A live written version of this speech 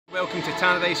welcome to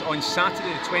Tannadice on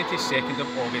Saturday the 22nd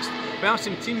of August. We have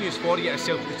some team news for you as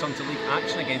Celtic return to league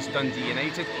action against Dundee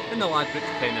United in the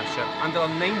Ladbrokes Premiership, and there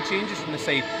are 9 changes from the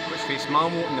side which face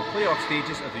Malmo in the playoff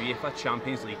stages of the UEFA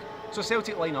Champions League. So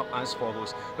Celtic line up as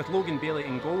follows, with Logan Bailey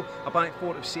in goal, a back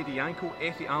four of Sadie Yanko,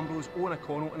 Effie Ambrose, Owen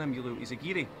O'Connell and Emilio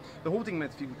Izagiri. The holding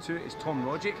midfield two is Tom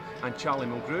Rogic and Charlie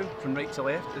Mulgrew. From right to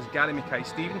left is Gary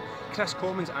Mackay-Steven, Chris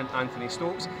Commons and Anthony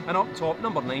Stokes, and up top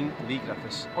number 9 Lee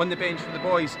Griffiths. On the bench for the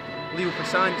boys, Leo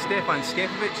Fassan, Stefan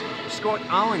Skepovic, Scott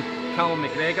Allen, Callum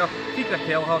McGregor, Pieter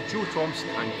Kelleher, Joe Thompson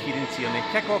and Kieran Tierney.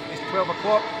 Kick-off is 12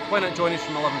 o'clock. Why not join us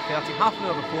from 11:30, half an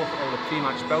hour before for all the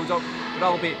pre-match build-up, where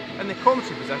I'll be in the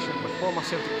commentary position with former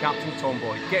Celtic captain Tom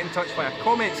Boyd. Get in touch via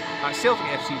comments at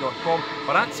celticfc.com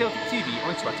or at Celtic TV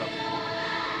on Twitter.